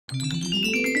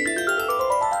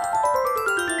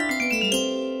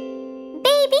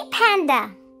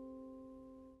Panda.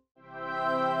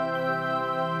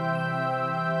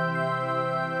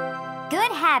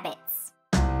 Good habits.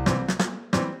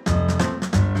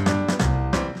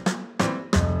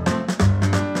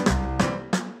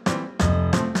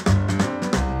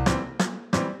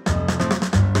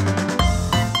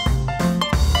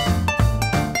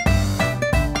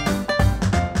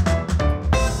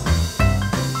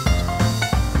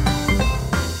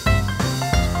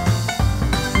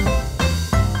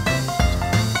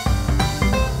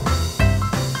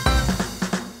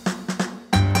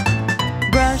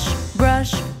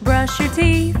 Brush your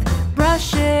teeth,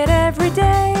 brush it every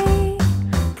day.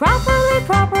 Properly,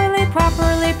 properly,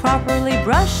 properly, properly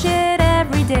brush it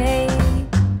every day.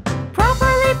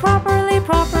 Properly, properly,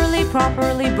 properly,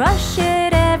 properly brush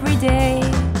it every day.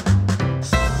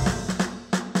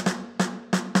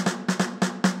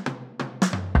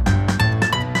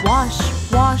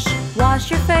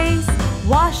 Wash your face,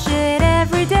 wash it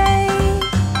every day.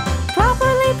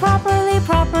 Properly, properly,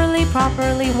 properly,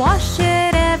 properly wash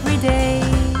it every day.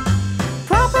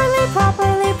 Properly,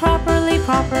 properly, properly,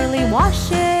 properly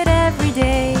wash it every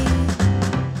day.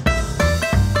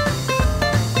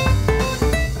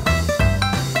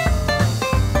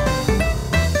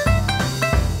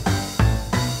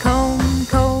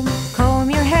 Comb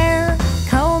your hair,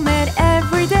 comb it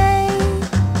every day.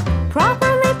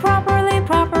 Properly, properly,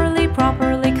 properly,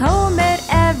 properly comb it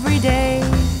every day.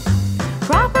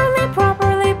 Properly,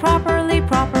 properly, properly,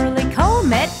 properly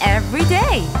comb it every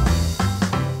day.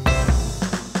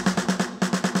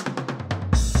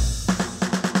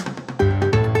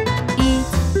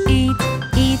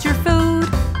 Eat your food,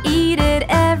 eat it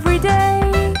every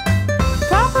day.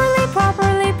 Properly,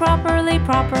 properly, properly,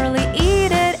 properly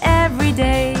eat it every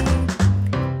day.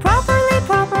 Properly,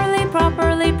 properly,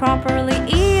 properly, properly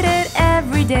eat it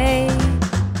every day.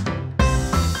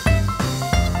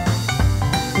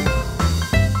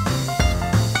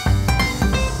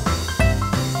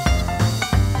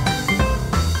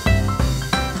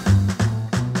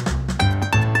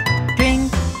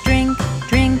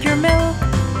 Drink your milk,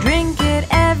 drink it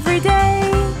every day.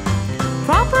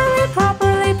 Properly,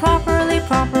 properly, properly,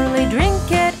 properly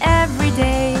drink it every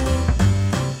day.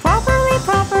 Properly,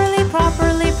 properly,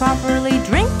 properly, properly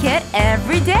drink it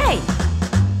every day.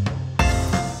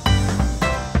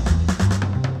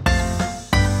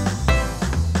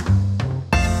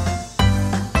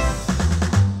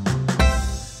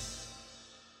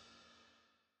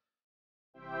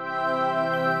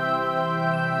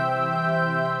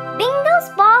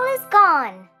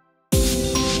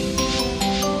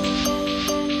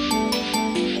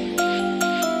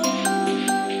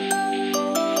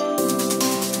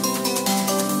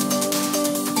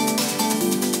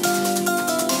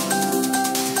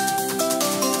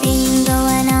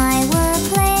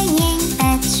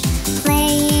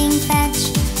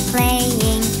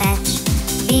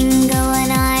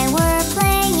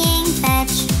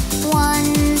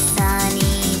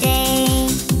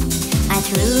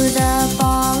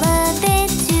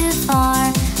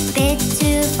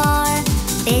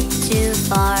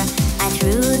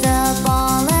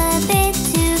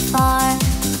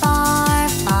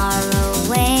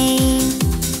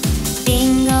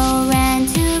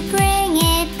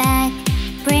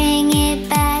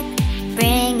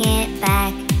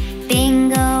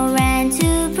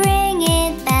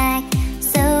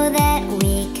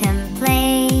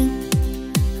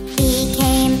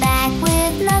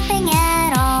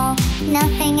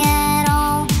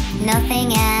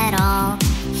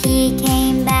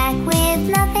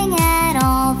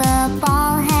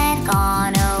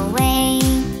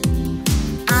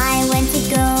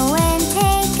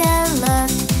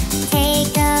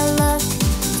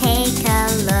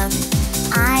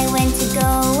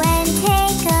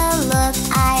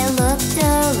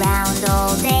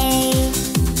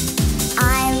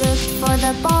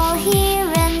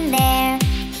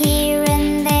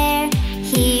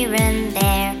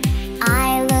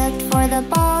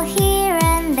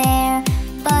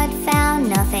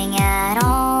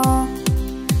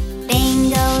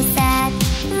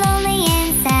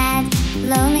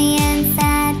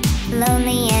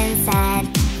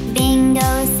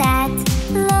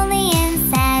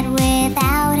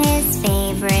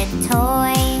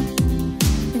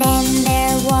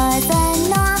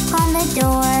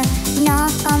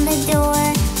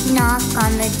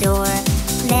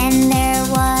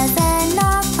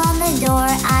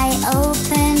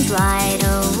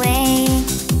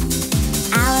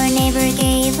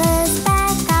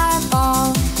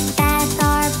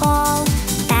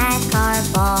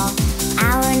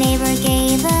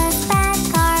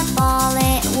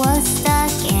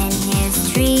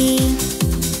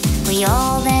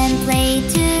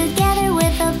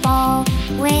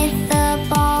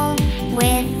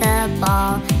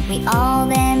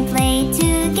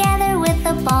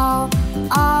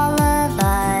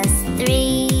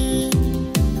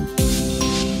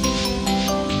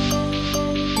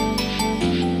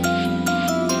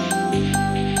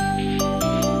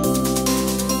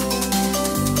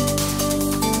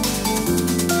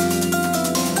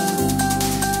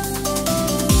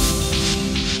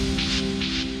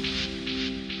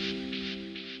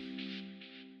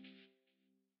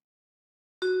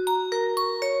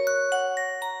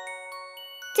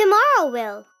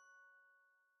 will.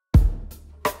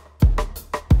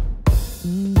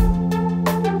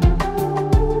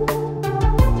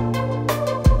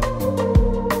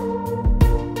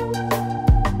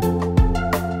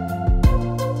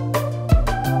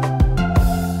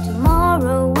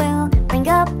 Tomorrow will bring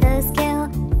up the skill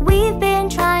we've been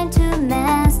trying to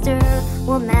master.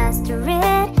 We'll master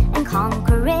it and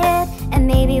conquer it, and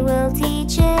maybe we'll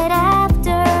teach it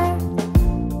after.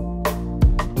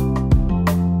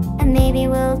 And maybe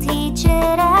we'll teach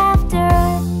it after.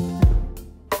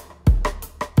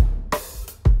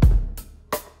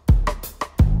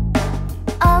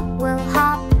 Up we'll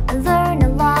hop and learn a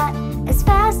lot as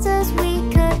fast as we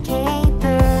could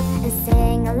caper, and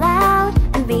sing aloud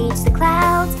and reach the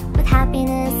clouds with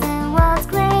happiness and wild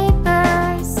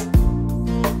scrapers.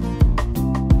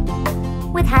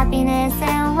 With happiness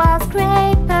and wild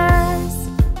scrapers.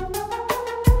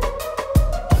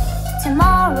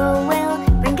 Tomorrow will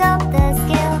bring up the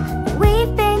skill that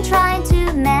we've been trying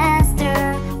to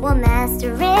master. We'll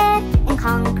master it and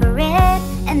conquer it,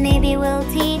 and maybe we'll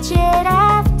teach it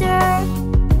after.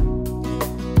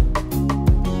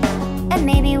 And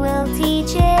maybe we'll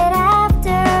teach it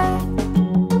after.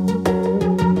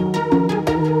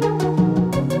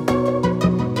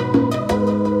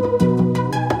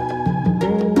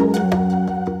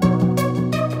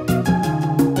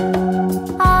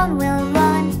 On we'll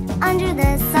run under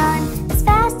the sun as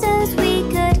fast as we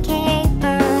could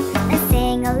caper, and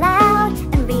sing aloud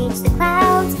and reach the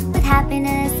clouds with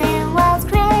happiness and wild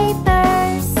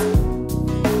scrapers.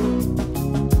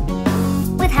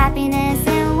 With happiness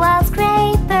and wild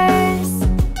scrapers.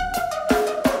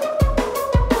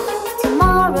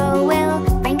 Tomorrow will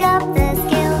bring up the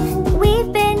skill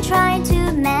we've been trying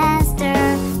to master.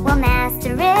 We'll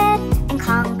master it and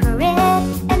conquer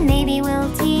it, and maybe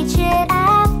we'll teach it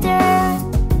after.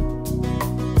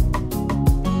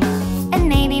 And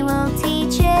maybe we'll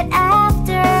teach it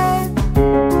after.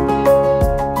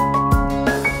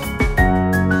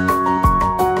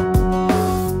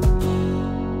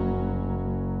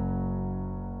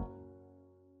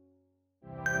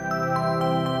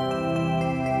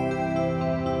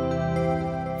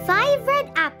 Five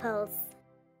red apples.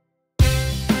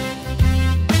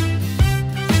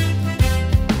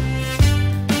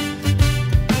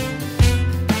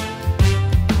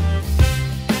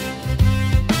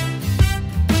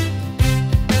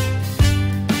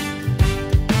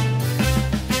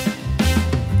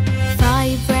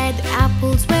 Five red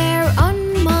apples were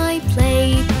on my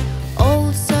plate,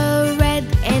 also red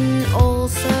and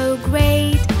also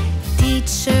great.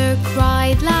 Teacher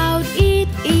cried loud, eat,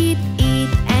 eat, eat,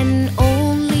 and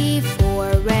only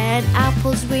four red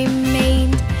apples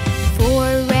remained. Four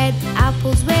red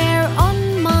apples were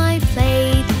on my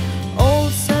plate,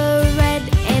 also red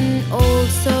and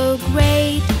also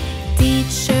great.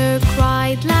 Teacher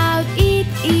cried loud, eat,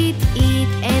 eat, eat,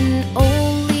 and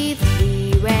only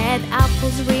three red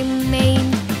apples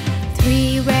remained.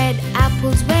 Three red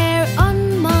apples were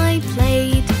on my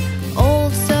plate,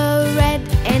 also red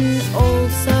and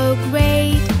also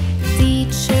great.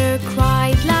 Teacher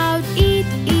cried loud, eat,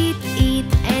 eat, eat,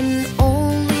 and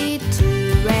only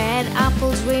two red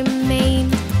apples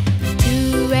remained.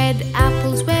 Two red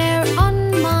apples were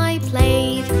on my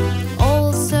plate,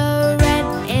 also red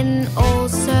and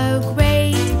also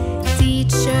great.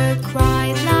 Teacher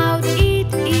cried loud,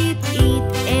 eat, eat, eat,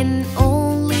 and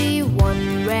only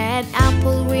one red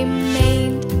apple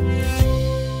remained.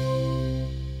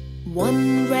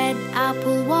 One red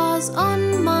apple was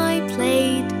on my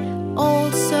plate,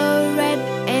 also red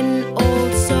and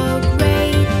also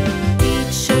great.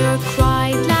 Teacher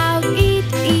cried loud, eat,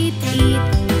 eat, eat,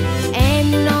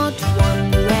 and not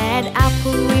one red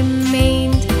apple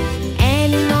remained.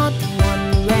 And not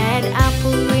one red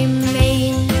apple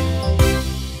remained.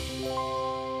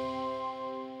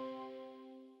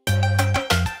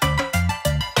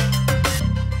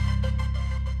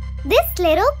 This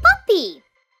little puppy.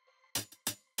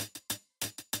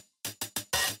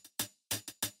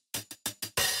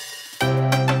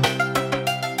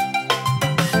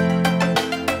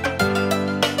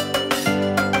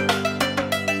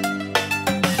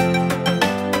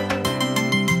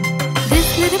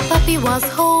 This little puppy was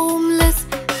homeless.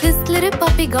 This little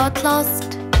puppy got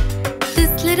lost.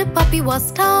 This little puppy was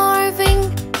starving.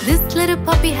 This little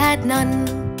puppy had none.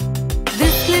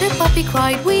 This little puppy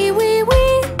cried wee, wee,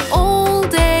 wee all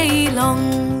day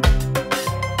long.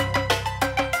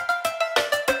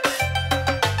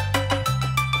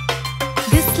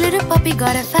 This little puppy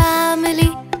got a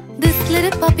family. This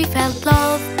little puppy felt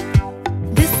love.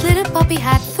 This little puppy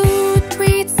had food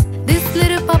treats. This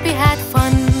little puppy had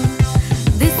fun.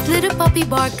 This little puppy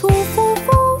barked woof, woof,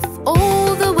 woof all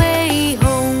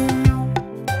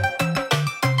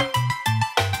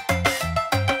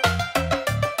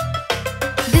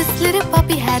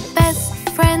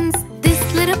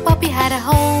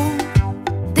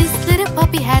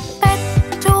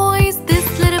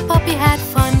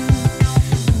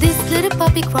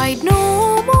puppy cried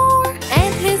no more,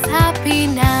 and he's happy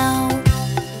now.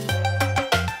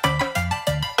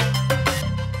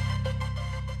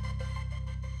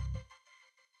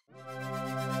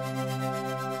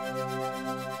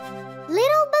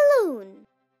 Little balloon.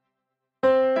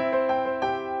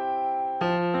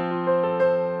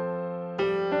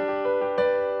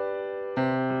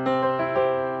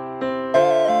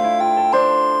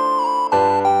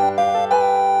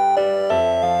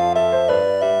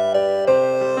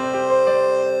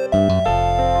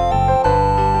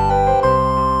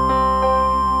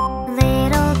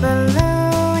 Little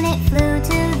balloon, it flew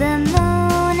to the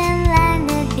moon and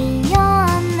landed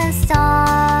beyond the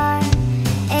star.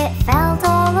 It felt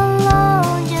all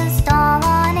alone, just all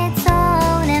on its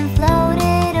own, and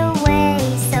floated away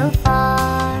so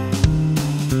far.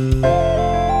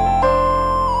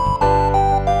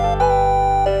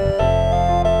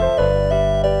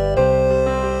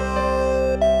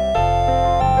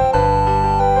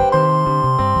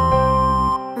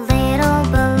 Little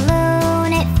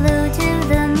balloon, it flew to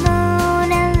the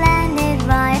moon and landed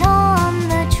right on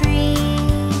the tree.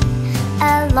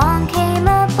 Along came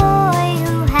a boy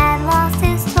who had lost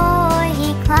his toy.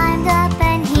 He climbed up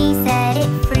and he set it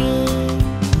free.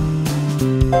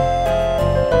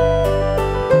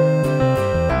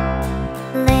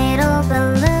 Little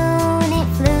balloon, it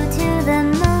flew to the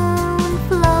moon,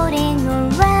 floating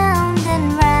around and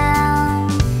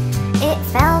round. It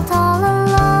felt all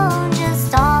alone,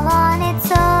 just all on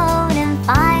its own, and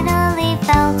finally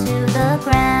fell to the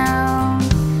ground.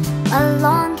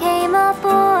 Along came a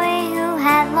boy who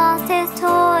had lost his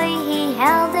toy. He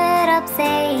held it up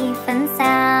safe and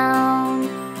sound.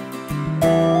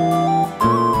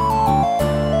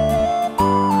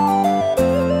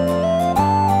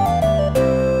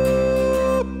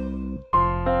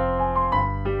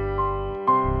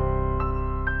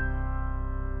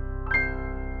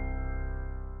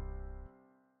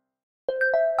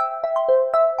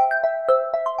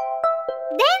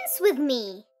 Dance with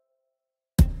me.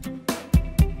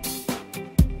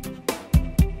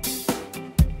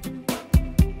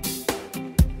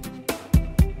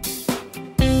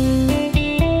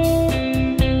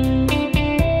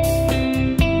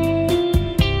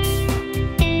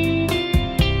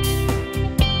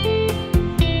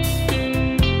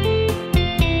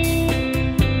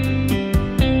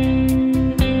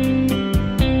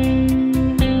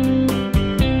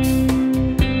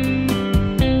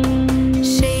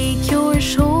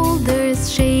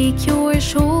 Shake your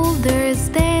shoulders,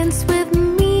 dance with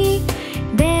me,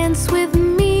 dance with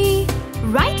me.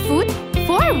 Right foot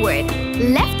forward,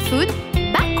 left foot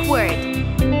backward.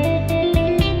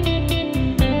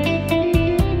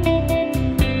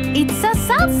 It's a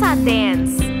salsa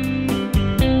dance.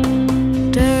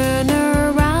 Turn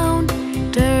around,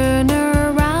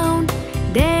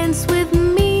 dance with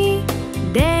me,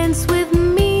 dance with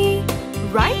me.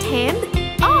 Right hand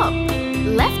up,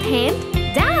 left hand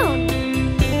down.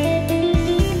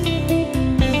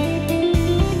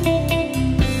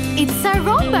 It's a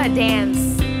rumba dance.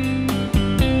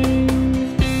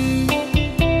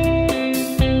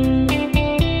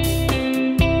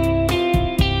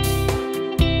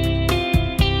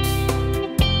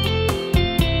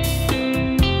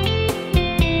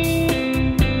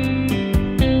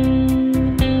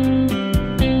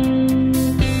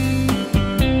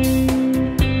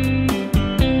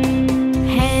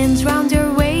 Hands round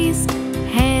your waist,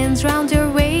 hands round your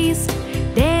waist.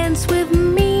 Dance with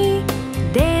me,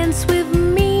 dance with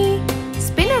me.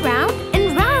 Spin around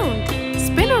and round,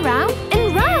 spin around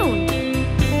and round.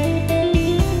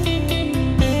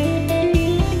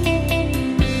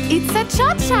 It's a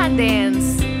cha-cha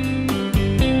dance.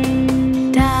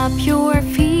 Tap your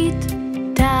feet,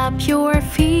 tap your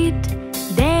feet.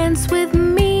 Dance with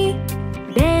me,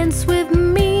 dance with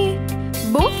me.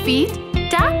 Both feet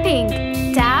tapping,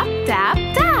 tap, tap,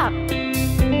 tap.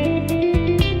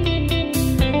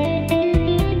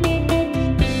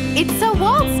 It's a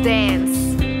waltz dance.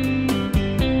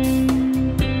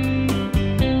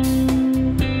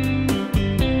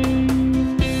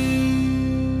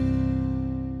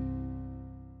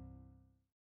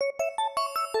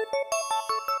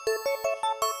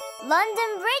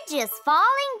 London Bridge is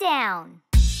falling down.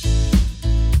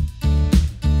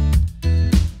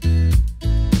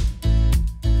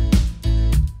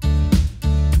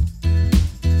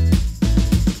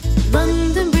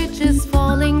 London Bridge is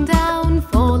falling down,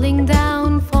 falling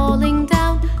down, falling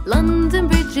down. London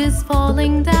Bridge is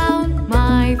falling down,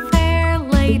 my fair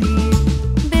lady.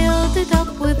 Build it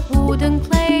up with wooden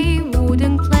clay,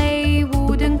 wooden clay,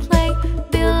 wooden clay.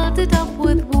 Build it up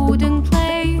with wooden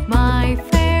clay, my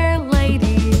fair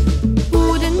lady.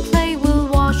 Wooden clay will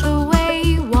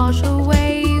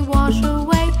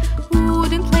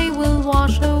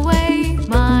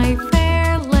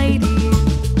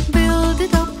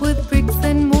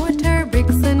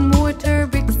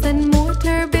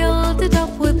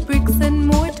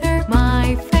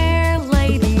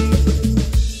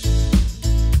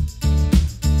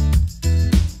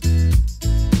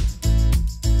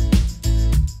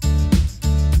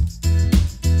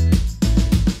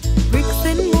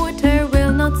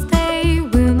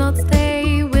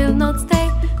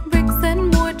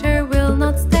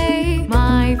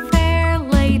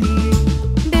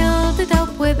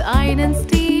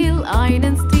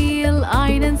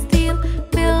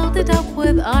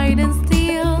iron and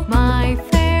steel, my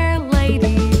fair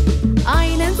lady.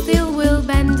 Iron and steel will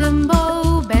bend and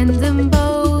bow, bend and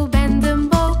bow, bend and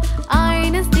bow.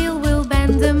 Iron and steel will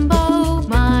bend and bow,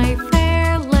 my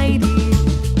fair lady.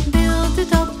 Build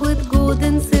it up with gold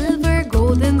and silver,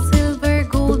 gold and silver,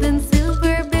 gold and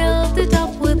silver. Build it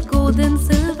up with gold and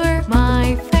silver,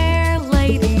 my fair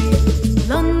lady.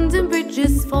 London Bridge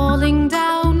is falling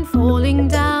down, falling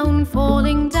down,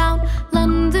 falling down.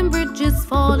 London Bridge is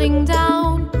falling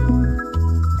down.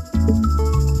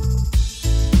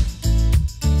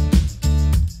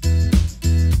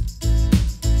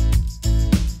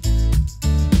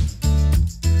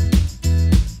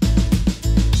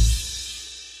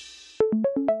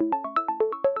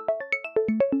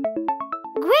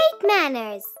 Great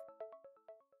manners!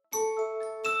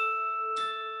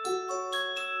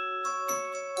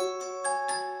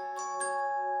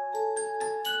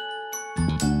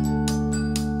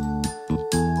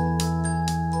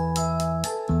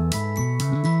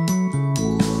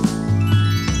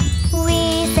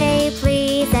 We say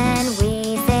please and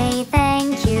we say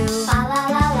thank you. La la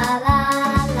la la la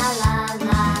la la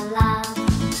la la.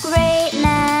 Great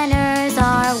manners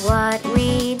are what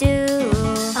we do.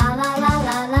 La la la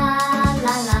la la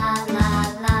la la la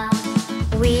la.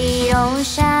 We don't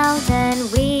shout and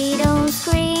we don't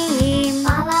scream.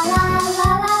 La la la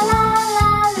la la la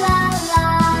la la la.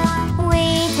 We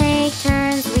take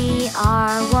turns, we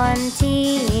are one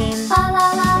team. La la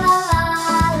la la la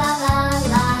la la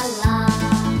la la.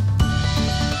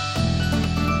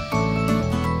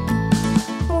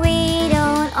 We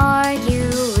don't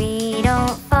argue, we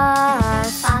don't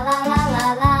fuss. La la la la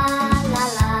la la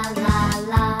la la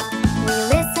la. We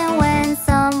listen when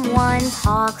someone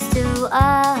talks to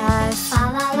us. La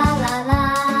la la la la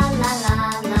la la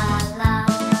la la.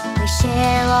 We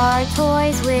share our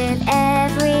toys with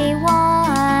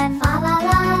everyone. La la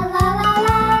la la la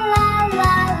la la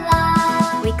la la.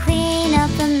 We clean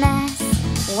up the mess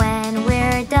when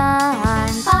we're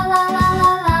done. La la la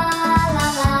la la la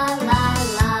la la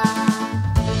la.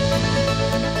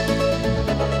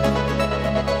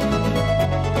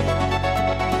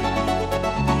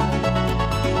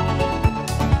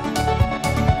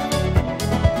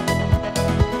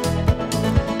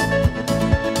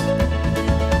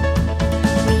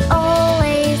 We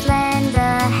always lend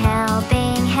a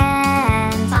helping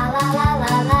hand. La la la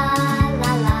la la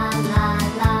la la la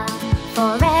la.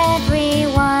 For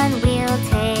everyone we'll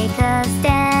take a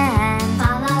stand.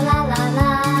 La la la la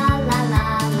la la la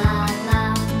la la.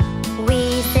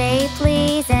 We say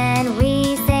please and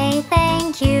we say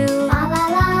thank you. La la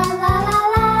la la la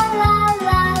la la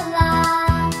la la.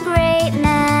 Great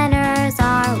manners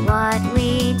are what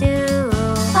we do.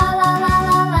 La la la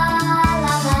la la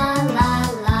la la la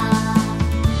la.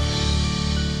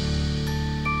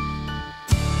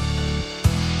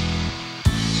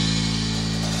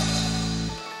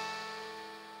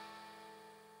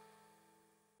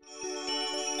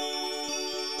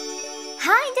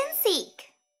 Hide and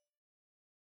seek.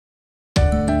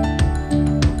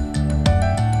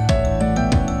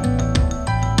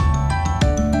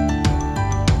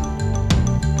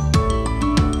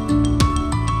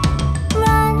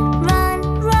 Run, run,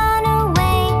 run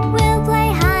away. We'll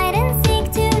play hide and seek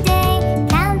today.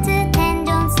 Count to 10,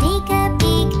 don't sneak a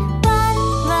peek. Run,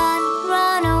 run,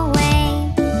 run away.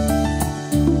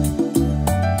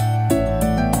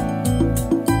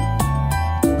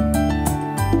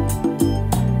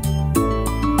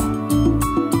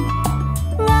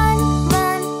 Run,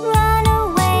 run, run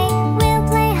away. We'll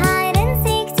play hide and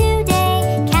seek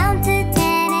today. Count to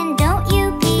 10 and don't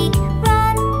you peek.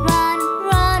 Run, run,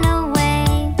 run away.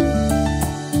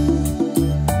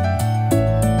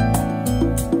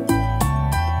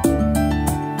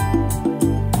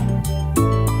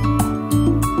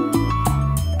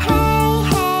 Hey,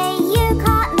 hey, you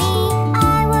caught me.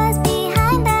 I was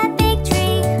behind that big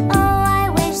tree. Oh, I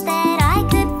wish that I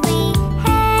could flee.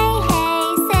 Hey,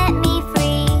 hey, set me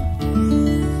free.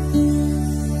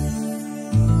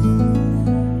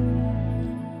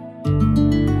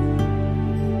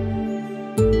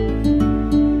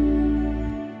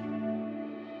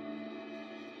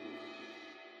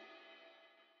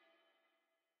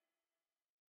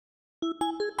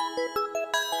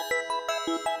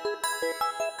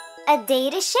 A day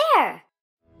to share.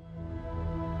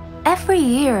 Every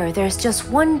year, there's just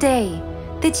one day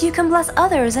that you can bless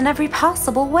others in every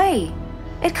possible way.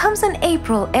 It comes in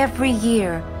April every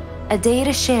year. A day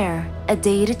to share, a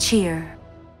day to cheer.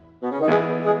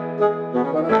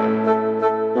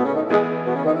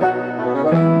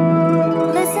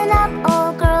 Listen up,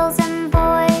 all girls and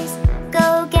boys.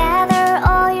 Go gather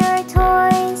all your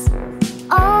toys.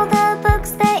 All the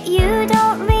books that you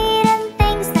don't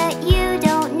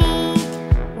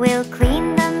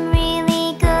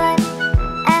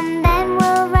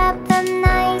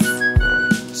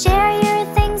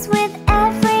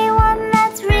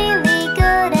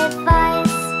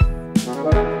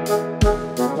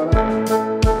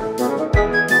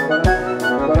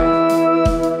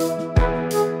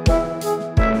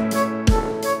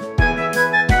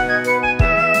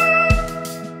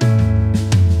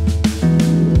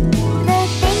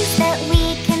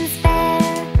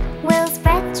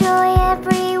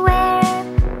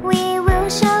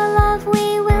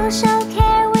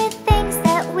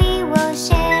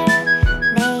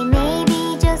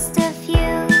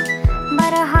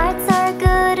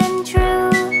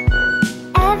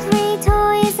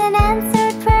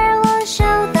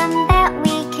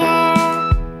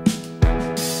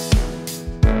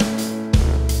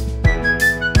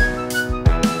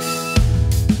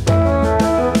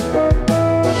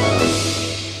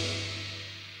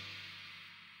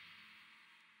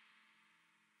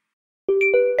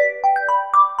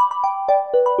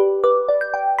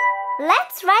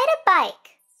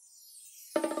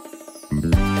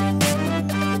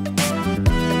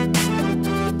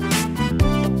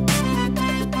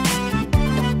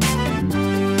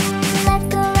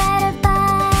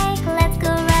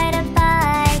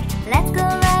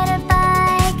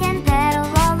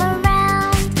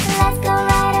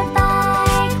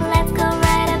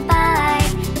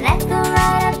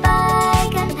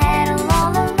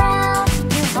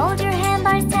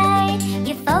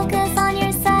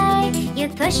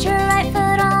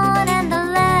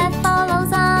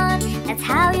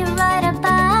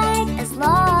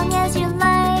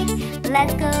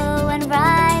Let's go and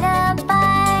ride a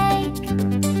bike.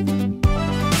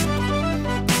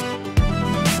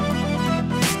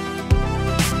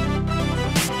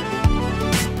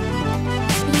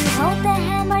 You hold the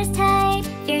handlebars tight,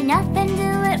 fear nothing, do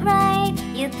it right.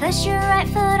 You push your right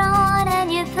foot on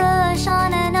and you push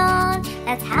on and on.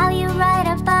 That's how you ride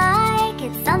a bike,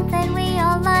 it's something we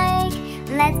all like.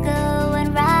 Let's go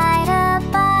and ride a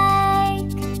bike.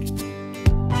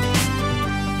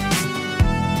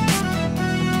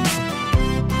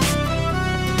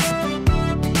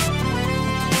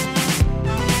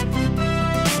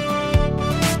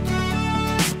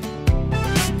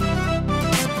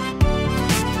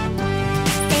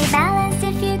 Stay balanced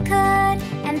if you could,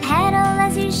 and pedal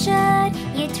as you should.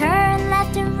 You turn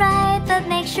left and right, but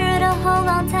make sure to hold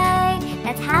on tight.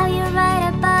 That's how you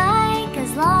ride a bike,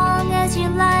 as long as you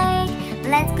like.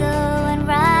 Let's go and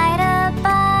ride a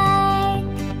bike.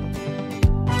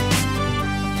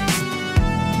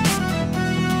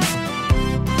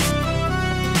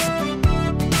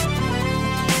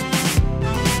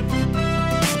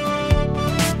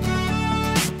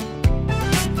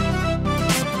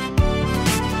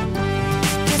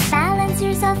 Just balance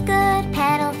yourself good,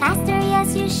 pedal faster,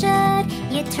 yes you should.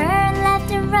 You turn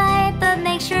left and right, but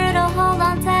make sure to hold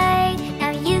on tight.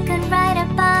 Now you can ride a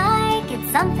bike,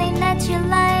 it's something that you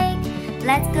like.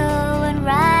 Let's go and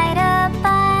ride a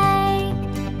bike.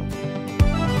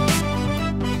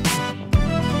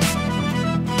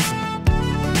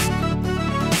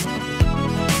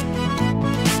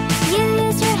 You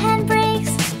use your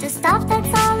handbrakes to stop,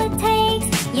 that's all it takes.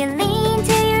 You lean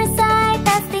to your side,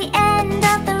 that's the end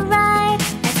of the ride.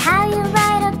 That's how you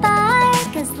ride a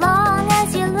bike, as long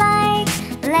as you like.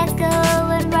 Let's go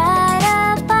and ride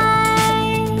a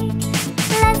bike.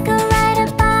 Let's go ride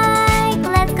a bike.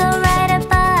 Let's go ride a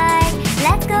bike.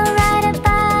 Let's go ride a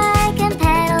bike and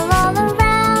pedal all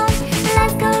around.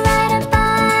 Let's go ride a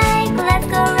bike. Let's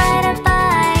go ride a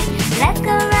bike. Let's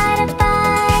go ride a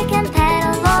bike and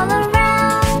pedal all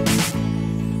around.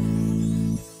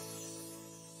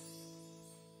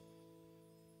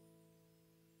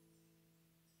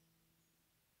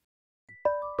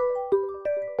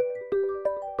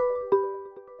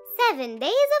 Seven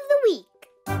days of the week.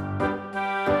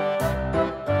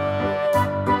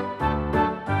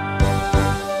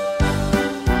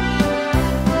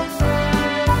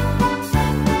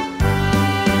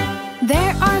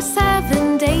 There are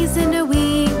 7 days in a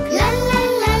week. La la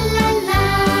la la la.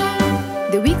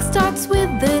 The week starts with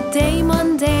the day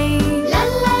Monday. La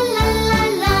la la la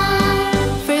la.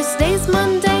 First day's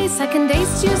Monday, second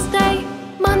day's Tuesday.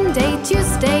 Monday,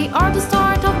 Tuesday are the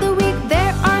start of the week.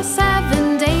 There are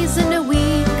 7 days in a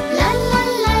week. La la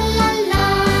la la la.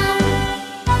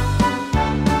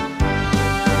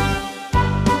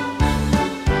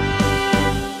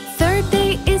 Third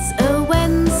day is a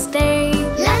Wednesday.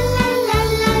 La la la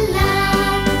la la.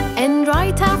 And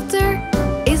right after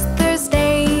is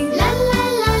Thursday. La la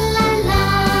la la la.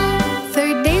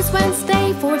 Third day's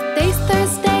Wednesday, fourth day's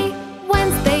Thursday.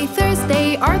 Wednesday,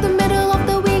 Thursday are the middle of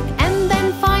the week. And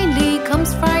then finally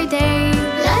comes Friday.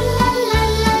 La la la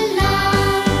la la.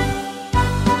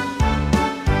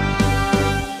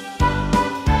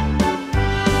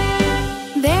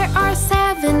 There are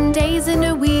 7 days in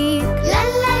a week. La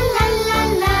la la la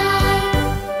la.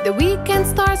 The weekend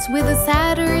starts with a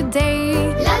Saturday.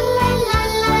 La la la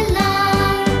la la.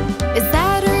 A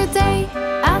Saturday,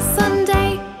 a Sunday,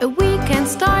 a weekend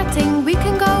starting. We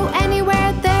can go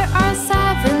anywhere. There are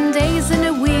 7 days in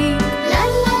a week. La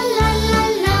la la la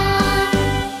la.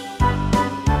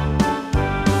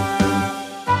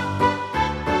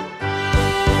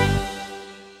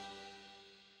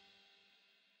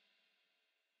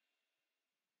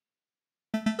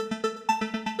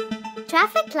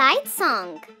 Traffic light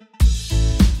song.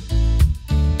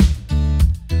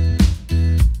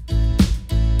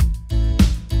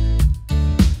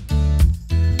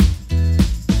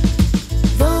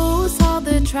 Those are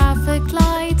the traffic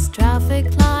lights, traffic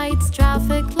lights,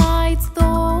 traffic lights.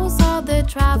 Those are the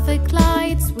traffic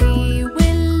lights we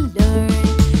will learn.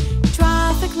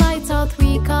 Traffic lights are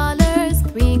 3 colors,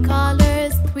 3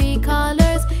 colors, 3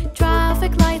 colors.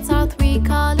 Traffic lights are 3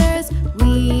 colors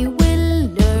we will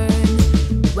learn.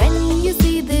 When you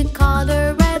see the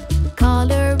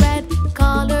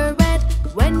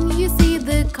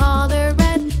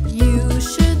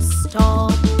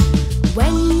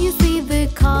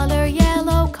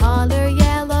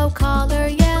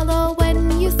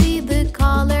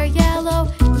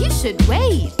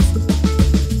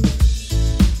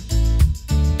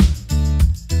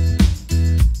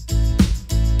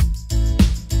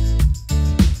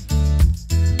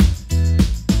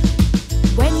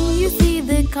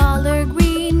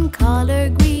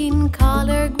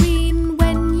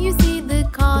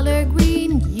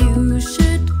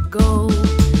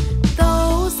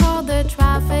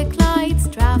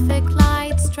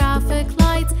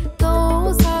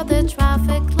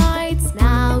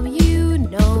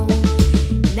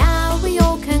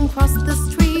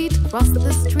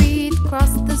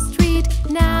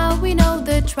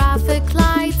traffic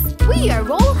lights. We are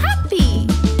all happy.